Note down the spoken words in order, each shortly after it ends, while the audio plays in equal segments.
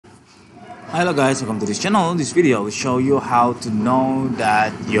Hello guys, welcome to this channel. This video will show you how to know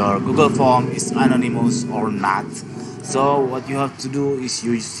that your Google form is anonymous or not. So what you have to do is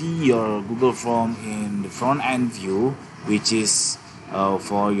you see your Google form in the front end view, which is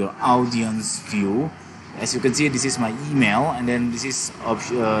for your audience view. As you can see, this is my email, and then this is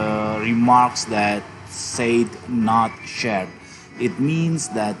remarks that said not shared. It means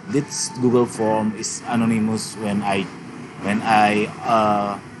that this Google form is anonymous when I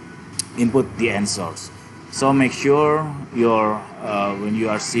input the answers. So make sure your when you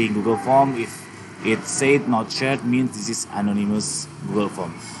are seeing Google form, if it said not shared, means this is anonymous Google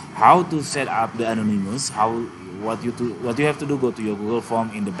form. How to set up the anonymous? What you have to do? Go to your Google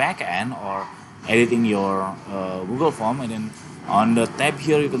form in the back end or editing your Google form, and then on the tab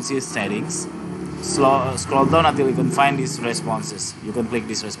here you can see settings. Scroll down until you can find these responses. You can click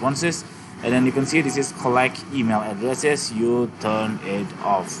these responses, and then you can see this is collect email addresses. You turn it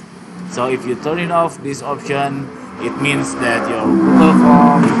off. So if you turn it off, this option, it means that your Google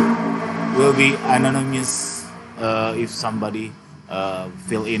form will be anonymous if somebody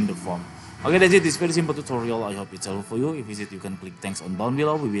fill in the form. Okay, that's it. This very simple tutorial. I hope it's helpful for you. If it's it, you can click thanks on down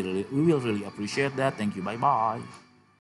below. We will really appreciate that. Thank you. Bye bye.